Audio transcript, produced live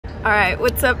Alright,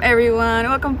 what's up everyone?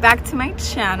 Welcome back to my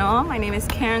channel. My name is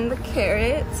Karen the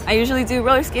Karrots. I usually do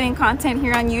roller skating content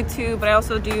here on YouTube, but I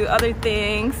also do other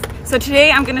things. So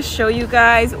today I'm gonna show you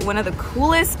guys one of the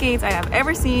coolest skates I have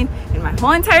ever seen in my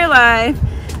whole entire life.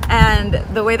 And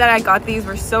the way that I got these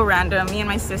were so random. Me and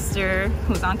my sister,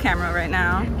 who's on camera right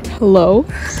now. Hello.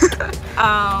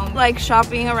 Like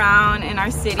shopping around in our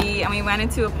city, and we went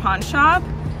into a pawn shop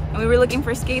and we were looking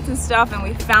for skates and stuff, and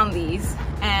we found these.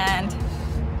 And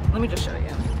let me just show you.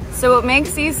 So what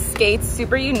makes these skates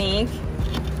super unique,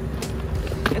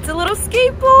 it's a little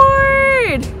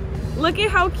skateboard. Look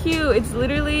at how cute. It's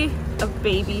literally a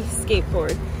baby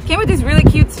skateboard. Came with these really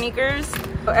cute sneakers.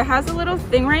 It has a little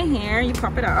thing right here. You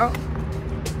pop it out,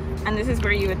 and this is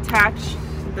where you attach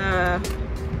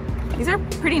these are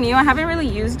pretty new. I haven't really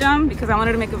used them because I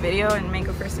wanted to make a video and make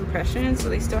a first impression, so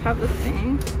they still have the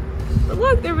thing. But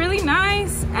look, they're really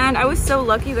nice, and I was so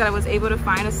lucky that I was able to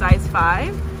find a size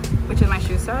 5, which is my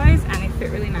shoe size, and they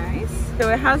fit really nice. So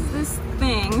it has this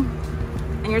thing,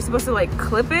 and you're supposed to like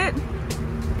clip it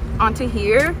onto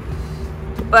here,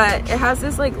 but it has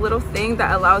this like little thing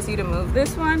that allows you to move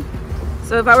this one.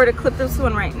 So if I were to clip this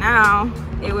one right now,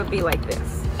 it would be like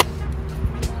this,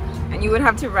 and you would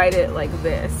have to ride it like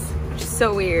this, which is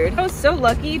so weird. I was so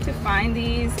lucky to find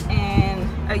these in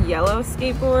a yellow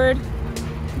skateboard.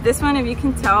 This one, if you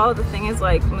can tell, the thing is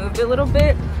like moved a little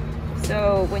bit,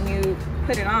 so when you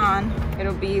put it on,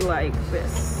 it'll be like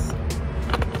this.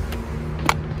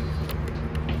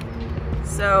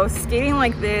 So skating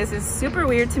like this is super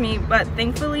weird to me, but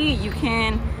thankfully you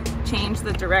can change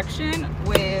the direction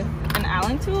with an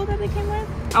Allen tool that they came with.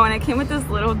 Oh, and it came with this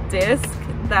little disc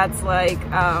that's like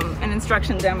an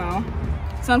instruction demo.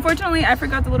 So unfortunately I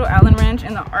forgot the little Allen wrench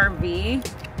in the RV.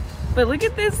 But look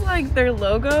at this, like their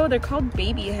logo, they're called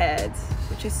baby heads,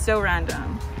 which is so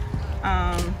random.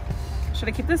 Should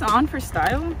I keep this on for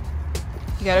style?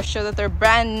 You gotta show that they're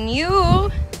brand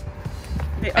new.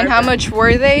 And how much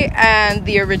were they, and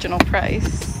the original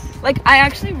price? Like, I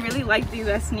actually really like these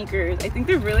as sneakers. I think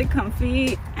they're really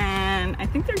comfy, and I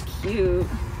think they're cute.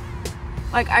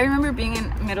 Like, I remember being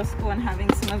in middle school and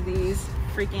having some of these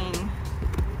freaking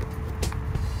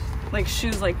like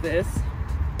shoes like this.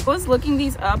 I was looking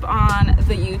these up on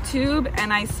the YouTube,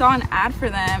 and I saw an ad for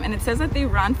them, and it says that they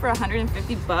run for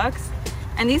 150 bucks,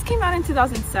 and these came out in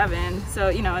 2007, so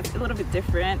you know, it's a little bit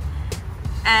different.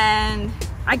 And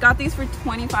I got these for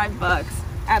 25 bucks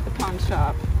at the pawn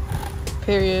shop.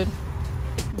 Period.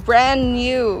 Brand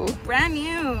new. Brand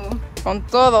new. Con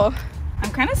todo.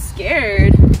 I'm kind of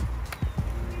scared.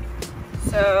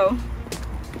 So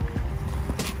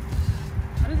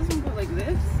how does this one go, like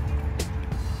this?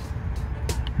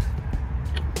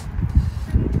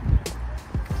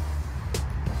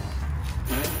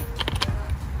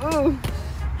 Oh.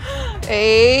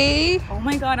 Hey. Oh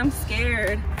my god, I'm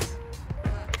scared.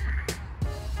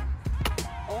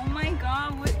 Oh my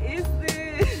god, what is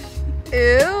this?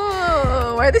 Ew.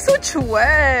 Why are they so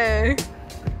chewy?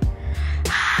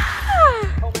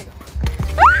 Oh my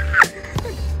god.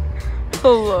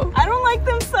 Hello. I don't like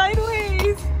them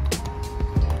sideways.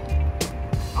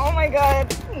 Oh my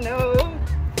god, no.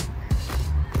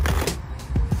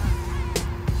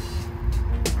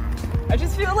 I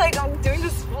just feel like I'm doing the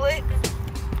split.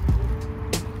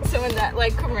 So in that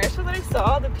like commercial that I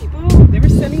saw, the people, they were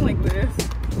sending like this.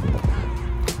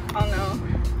 Oh no.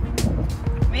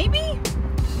 Maybe? Let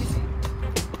me see.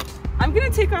 I'm gonna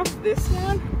take off this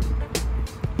one.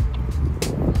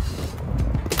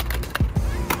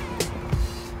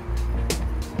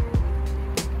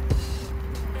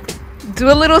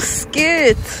 Do a little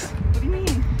skit. What do you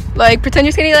mean? Like pretend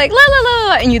you're skating like la la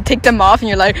la, and you take them off and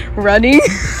you're like running.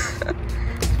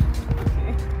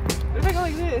 What if I go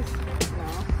like this? No.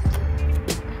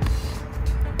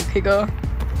 Okay, go.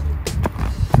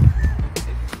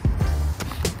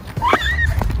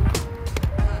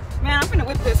 Man, I'm gonna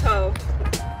whip this hoe.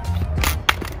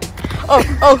 Oh,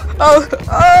 oh, oh,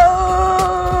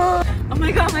 oh! Oh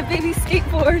my god, my baby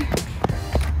skateboard.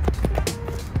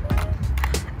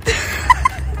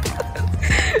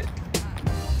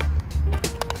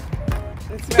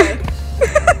 That's right.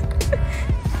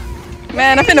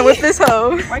 Man, I'm finna whip this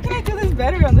hoe. Why can't I do this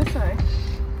better on this side?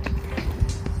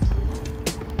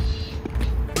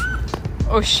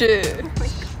 Oh shit.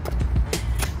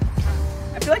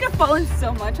 I feel like I've fallen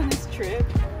so much on this trip.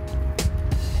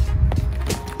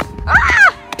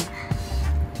 Ah!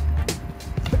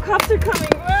 The cops are coming,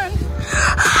 run!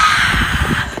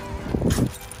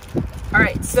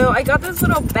 Alright, so I got this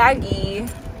little baggie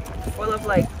full of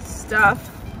like stuff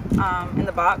in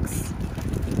the box.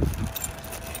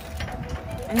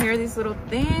 And here are these little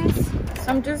things. So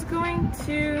I'm just going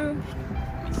to,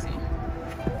 let me see.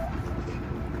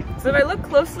 So if I look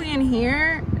closely in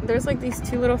here, there's like these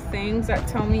two little things that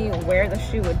tell me where the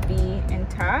shoe would be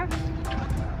intact.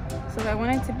 So if I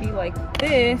want it to be like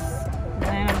this,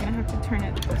 then I'm gonna have to turn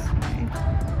it this way.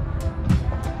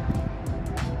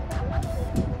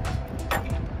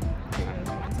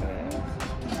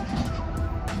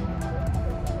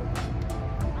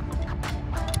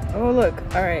 Oh look,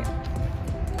 all right.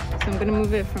 So I'm gonna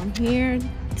move it from here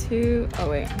to, oh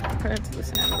wait, I probably have to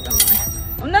loosen it a little bit more.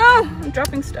 Oh no, I'm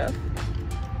dropping stuff.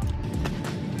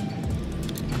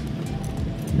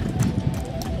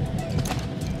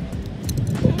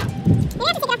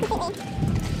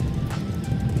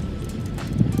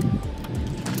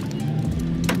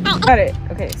 Got it.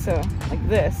 Okay, so like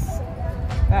this.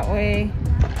 That way.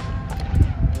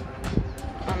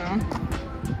 Oh no.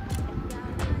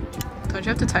 Don't you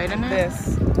have to tighten it?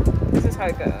 This is how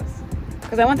it goes.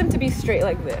 Because I want them to be straight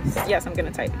like this. Yes, I'm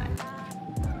gonna tighten it.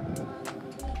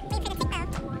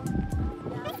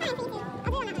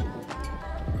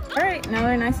 Alright, now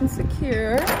they're nice and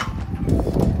secure.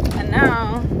 And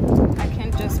now I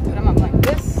can just put them up like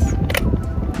this.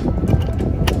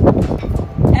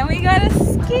 And we got a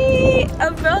ski,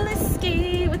 a roller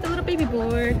ski with a little baby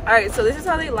board. Alright, so this is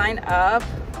how they line up.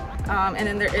 And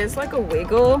then there is like a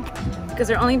wiggle because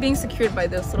they're only being secured by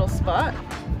this little spot.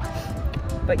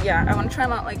 But yeah, I want to try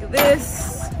them out like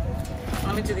this.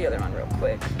 Let me do the other one real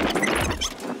quick.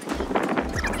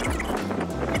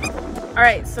 All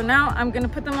right, so now I'm gonna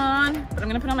put them on, but I'm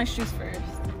gonna put on my shoes first.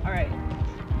 All right,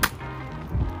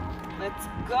 let's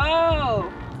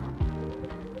go.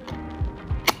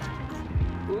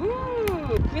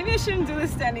 Ooh, maybe I shouldn't do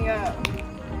this standing up.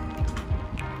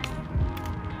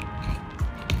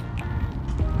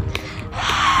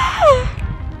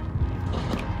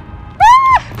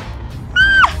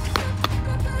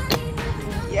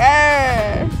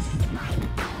 Yes.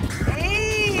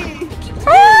 Hey.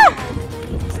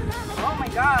 Oh my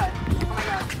god. Oh my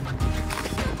god.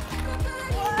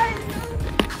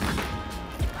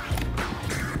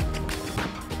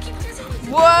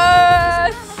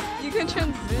 What? You can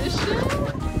transition?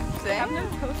 Damn. I'm gonna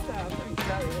toast out.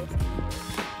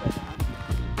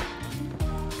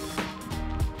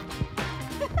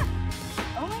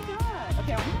 Oh my god.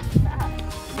 Okay, I'm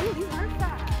fast. Ooh, these are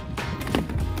fast.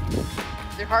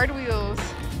 They're hard wheels.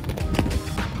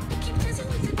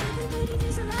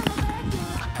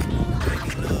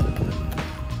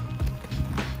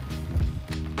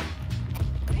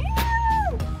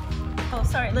 Oh,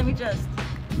 sorry, let me just.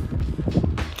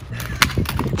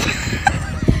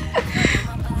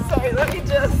 Sorry, let me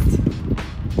just.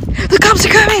 The cops are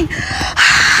coming!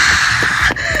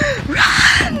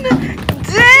 Run!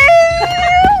 Damn!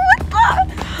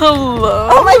 Hello?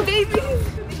 Oh, my babies!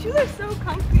 These shoes are so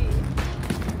comfy.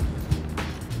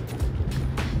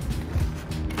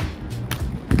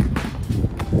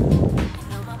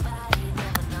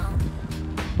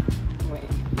 Wait,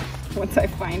 once I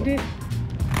find it.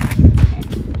 Okay.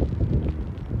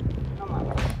 Come on.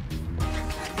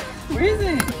 Where is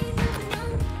it?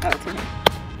 Oh, it's right here.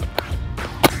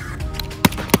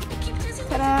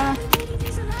 Ta-da!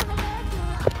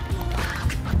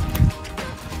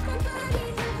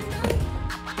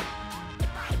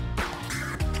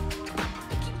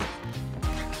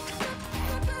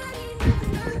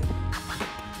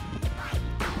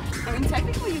 I mean,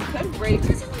 technically you could break.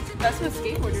 That's what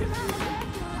skateboarders do.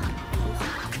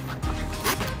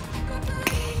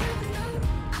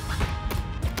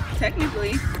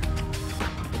 Technically.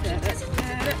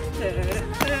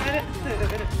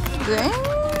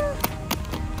 Damn.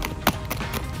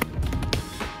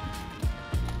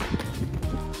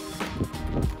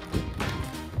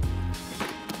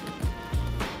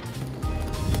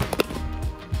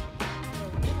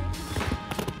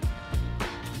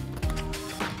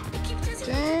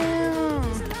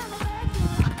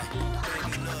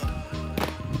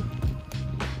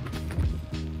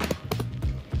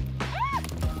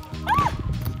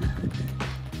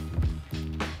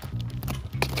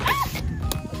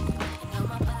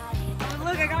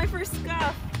 Look, I got my first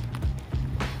scuff.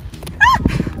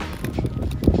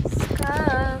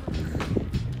 Scuff.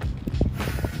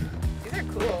 These are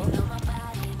cool.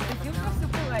 They feel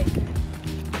super like.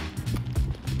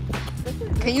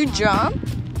 Can you jump?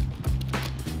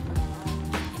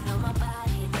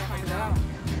 Let's find out.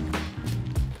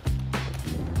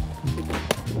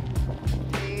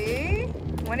 Okay.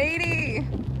 180.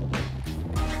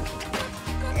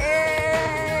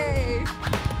 Yay!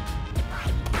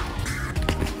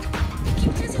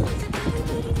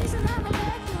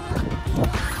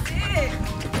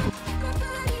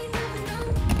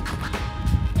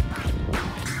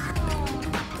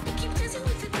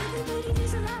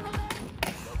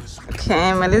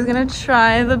 Okay, Meli's gonna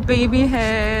try the baby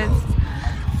heads.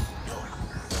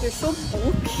 They're so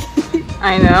bulky.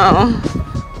 I know.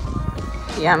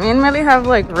 Yeah, me and Meli have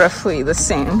like roughly the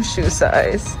same shoe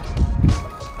size.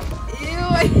 Ew,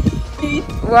 I hate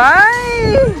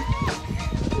Why?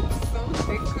 it's so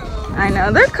thick. I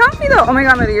know, they're comfy though. Oh my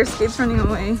god, Meli, your skate's running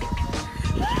away.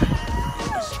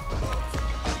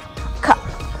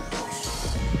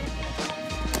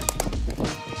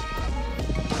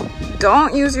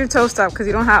 Don't use your toe stop because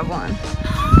you don't have one.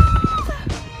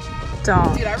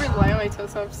 Don't. Dude, I rely on my toe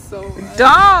stop so much. Don't.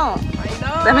 I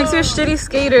know. That makes you a shitty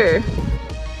skater.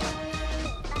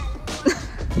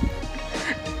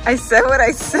 I said what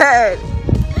I said.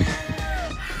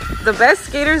 The best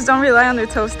skaters don't rely on their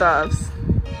toe stops.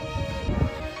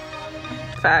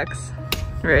 Facts.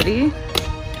 Ready?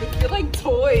 They feel like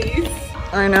toys.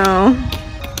 I know.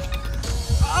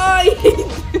 Oh,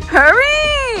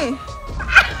 Hurry!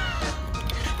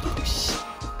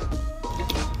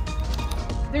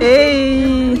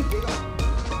 Hey!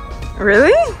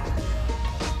 Really? They're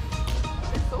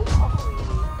so puffy.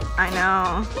 I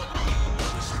know.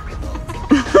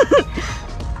 I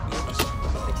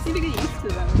just need to get used to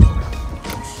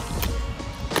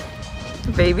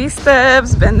them. Baby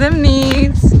steps, bend them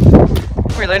knees.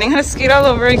 We're learning how to skate all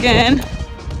over again.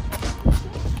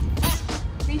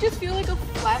 They just feel like a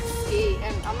flat skate,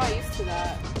 and I'm not used to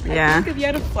that. Yeah. I think if you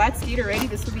had a flat skate already,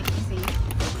 this would be easy.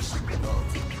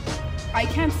 I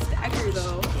can't stagger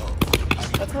though.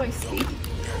 That's how I skate.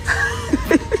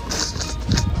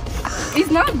 It's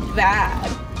not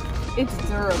bad. It's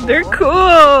durable. They're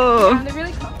cool. Yeah, they're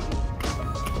really comfy.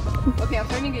 Okay, I'm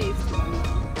starting to get used to them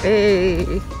now.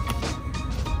 Hey.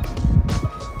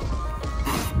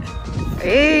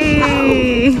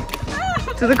 Hey.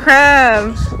 To the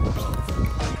crab.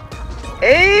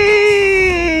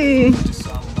 Hey.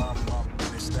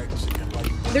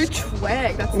 They're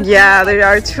twig. That's the Yeah, they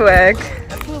are twig.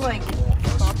 That's what like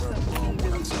stops them from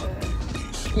being really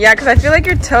good. Yeah, because I feel like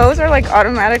your toes are like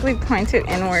automatically pointed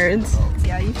inwards.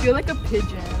 Yeah, you feel like a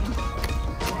pigeon.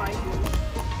 Well, I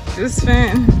do. Just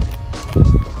spin.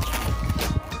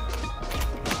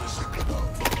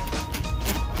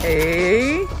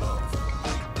 Hey.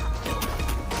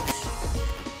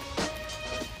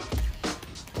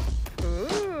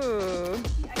 Ooh.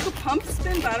 I could pump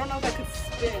spin, but I don't know if I could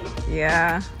spin.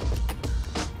 Yeah.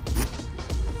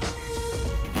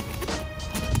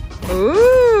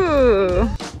 Ooh.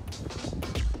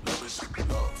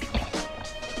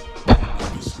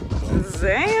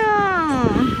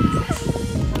 Damn.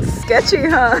 Sketchy,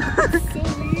 huh? So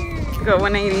weird. Go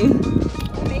 180.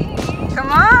 Me?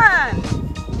 Come on.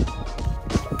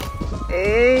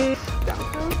 Hey.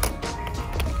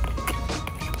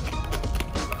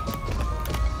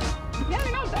 Yeah,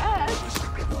 they're not bad.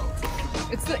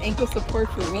 It's the ankle support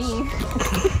for me.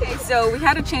 Okay, so we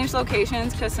had to change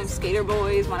locations because some skater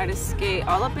boys wanted to skate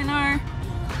all up in our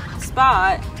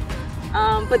spot.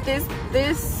 But this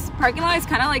parking lot is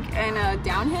kind of like in a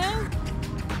downhill.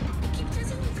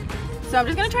 So I'm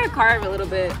just gonna try to carve a little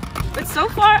bit. But so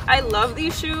far, I love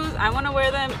these shoes. I wanna wear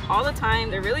them all the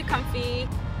time. They're really comfy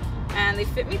and they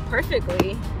fit me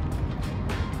perfectly.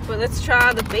 But let's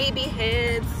try the baby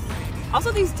heads. Also,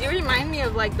 these do remind me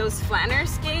of like those flanner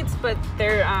skates, but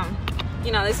they're,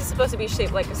 you know, this is supposed to be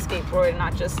shaped like a skateboard,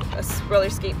 not just a roller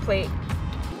skate plate.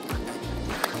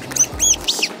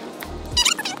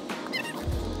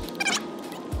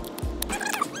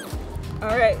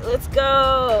 All right, let's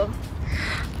go.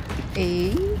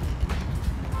 A.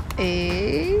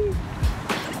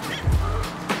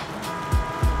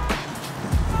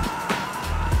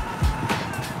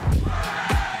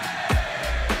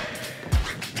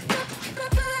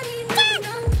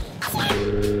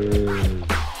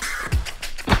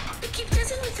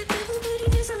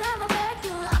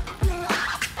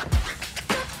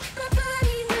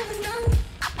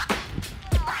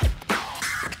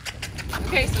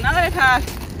 Okay, so now that I've had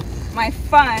my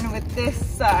fun with this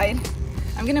side,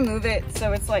 I'm gonna move it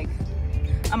so it's like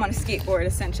I'm on a skateboard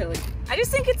essentially. I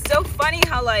just think it's so funny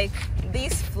how like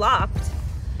these flopped,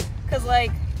 because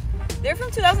like they're from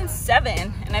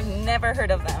 2007 and I've never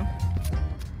heard of them.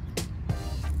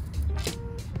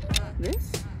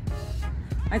 This?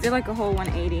 I did like a whole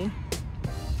 180.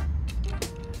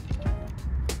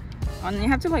 And then you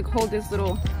have to like hold this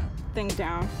little thing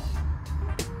down.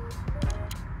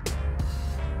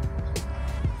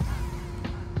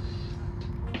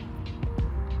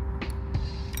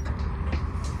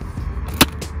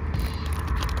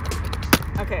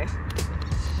 Okay.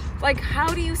 Like,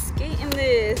 how do you skate in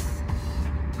this?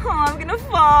 Oh, I'm gonna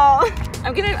fall.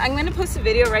 I'm gonna post a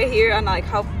video right here on like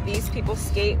how these people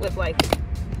skate with like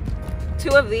 2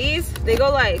 of these, they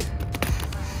go like...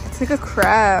 It's like a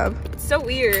crab. It's so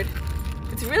weird.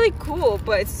 It's really cool,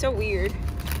 but it's so weird.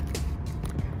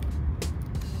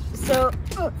 So...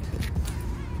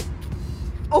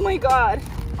 Oh my god.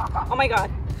 Oh my god.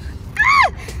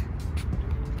 Ah!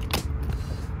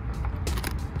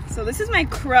 So this is my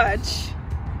crutch.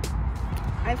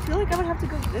 I feel like I would have to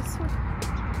go this way.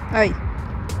 Ay.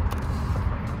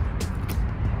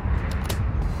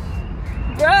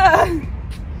 Bruh!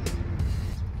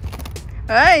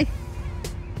 Ay.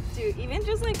 Dude, even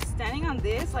just like standing on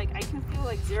this, like I can feel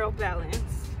like 0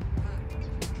 balance.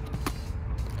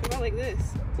 What about like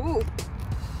this? Ooh.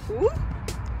 Ooh?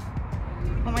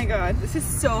 Oh my god, this is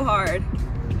so hard.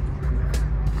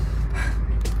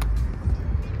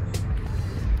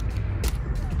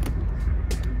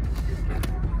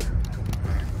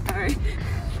 Alright.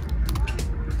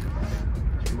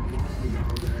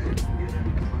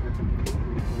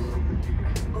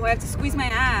 Oh, I have to squeeze my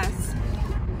ass.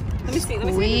 Let me see. Let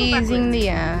me see. Squeezing the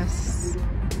ass.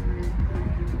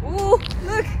 Ooh,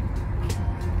 look.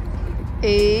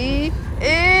 Hey.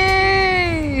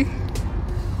 Hey.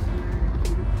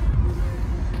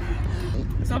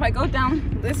 So if I go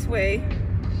down this way,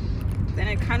 then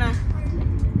it kind of,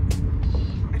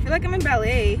 I feel like I'm in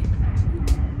ballet.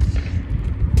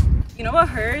 You know what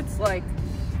hurts? Like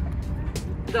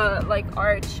the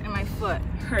arch in my foot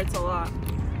hurts a lot.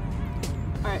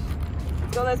 All right,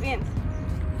 let's go lesbians.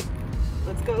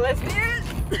 Let's go lesbians.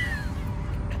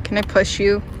 Can I push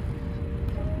you?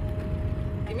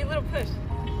 Give me a little push.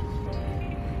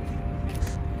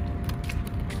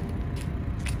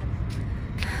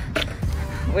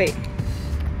 Wait.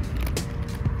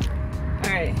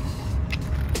 All right.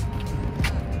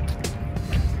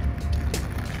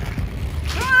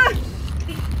 Ah!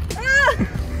 Ah!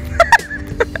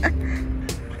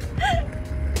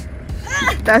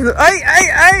 That's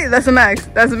that's a max.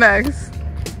 That's a max.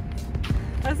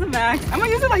 That's a max. I'm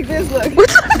gonna use it like this. Look.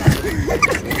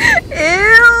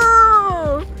 Ew.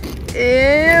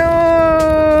 Ew.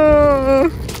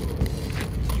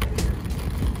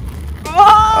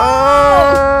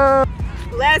 Oh!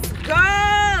 Let's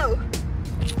go!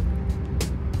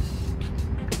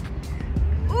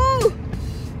 Ooh!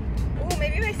 Ooh,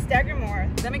 maybe if I stagger more.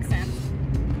 That makes sense.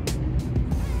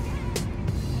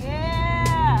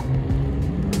 Yeah!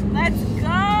 Let's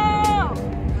go!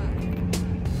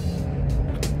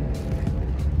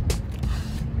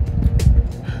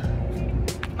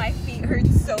 My feet hurt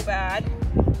so bad.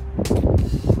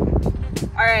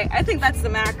 Alright, I think that's the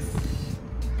max.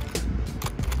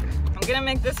 I'm gonna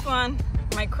make this one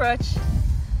my crutch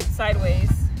sideways.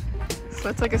 So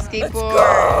it's like a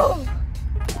skateboard.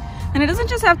 And it doesn't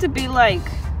just have to be like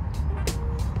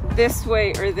this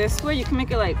way or this way. You can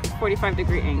make it like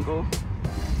 45-degree angle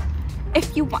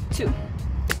if you want to.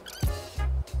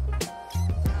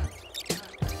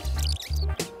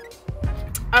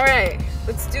 All right,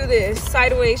 let's do this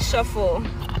sideways shuffle.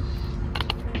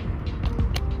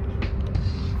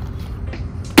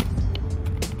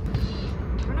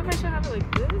 Like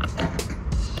this.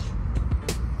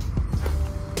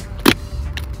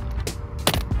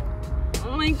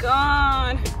 Oh my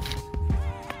god.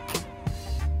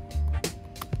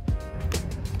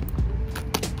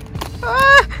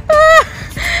 Ah,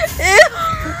 ew.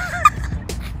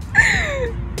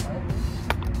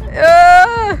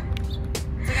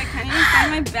 It's like I can't even find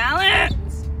my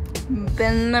balance.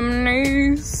 Bend them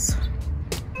knees.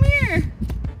 Come here.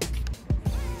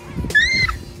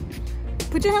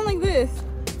 Put your hand like this.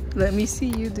 Let me see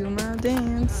you do my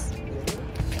dance.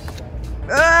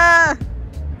 Ah!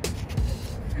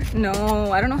 No,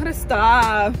 I don't know how to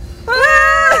stop.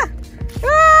 Ah!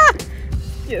 Ah!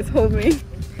 Yes, hold me.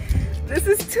 This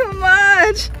is too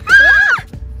much. Ah!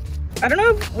 I don't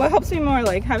know what helps me more,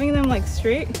 like having them like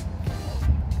straight.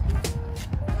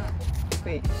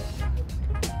 Wait.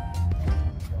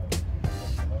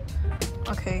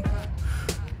 Okay.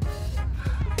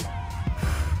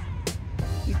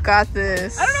 You got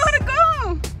this. I don't know how to go.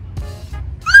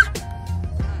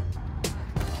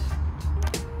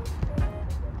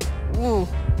 Ooh,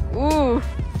 ooh.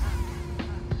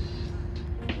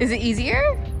 Is it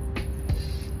easier?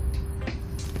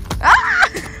 Ah!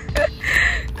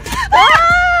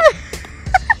 Ah!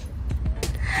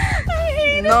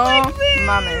 No like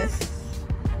mames.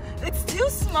 It's too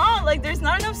small. Like there's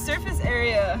not enough surface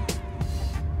area.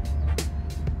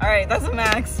 All right, that's a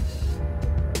max.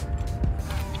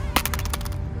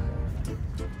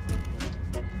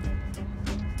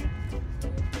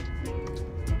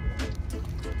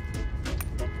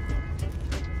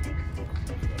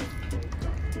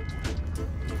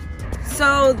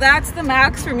 So that's the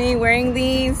max for me wearing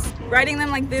these. riding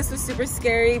them like this was super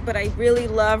scary, but I really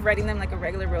love riding them like a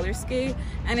regular roller skate.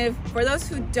 And if for those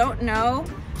who don't know,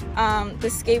 the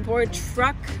skateboard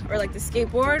truck, or like the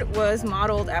skateboard, was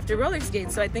modeled after roller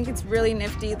skates. So I think it's really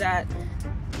nifty that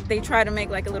they try to make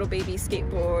like a little baby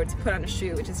skateboard to put on a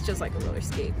shoe, which is just like a roller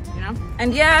skate, you know?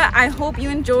 And yeah, I hope you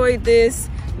enjoyed this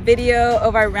video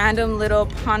of our random little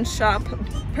pawn shop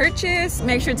purchase.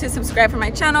 Make sure to subscribe for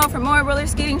my channel for more roller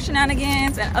skating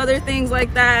shenanigans and other things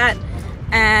like that.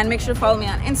 And make sure to follow me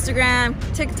on Instagram,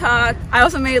 TikTok. I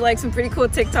also made like some pretty cool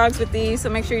TikToks with these, so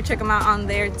make sure you check them out on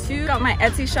there too. Got my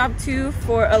Etsy shop too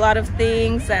for a lot of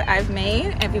things that I've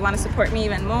made. If you want to support me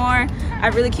even more, I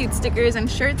have really cute stickers and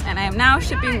shirts, and I am now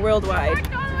shipping worldwide. I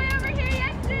parked all the way over here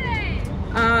yesterday.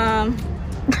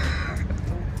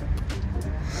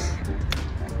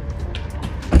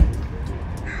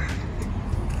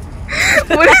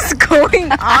 What is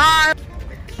going on?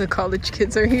 The college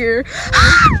kids are here.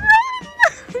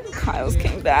 Kyle's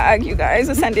came back, you guys.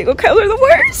 The San Diego Kyles are the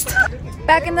worst.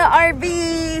 Back in the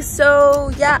RV.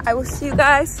 So yeah, I will see you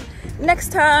guys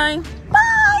next time.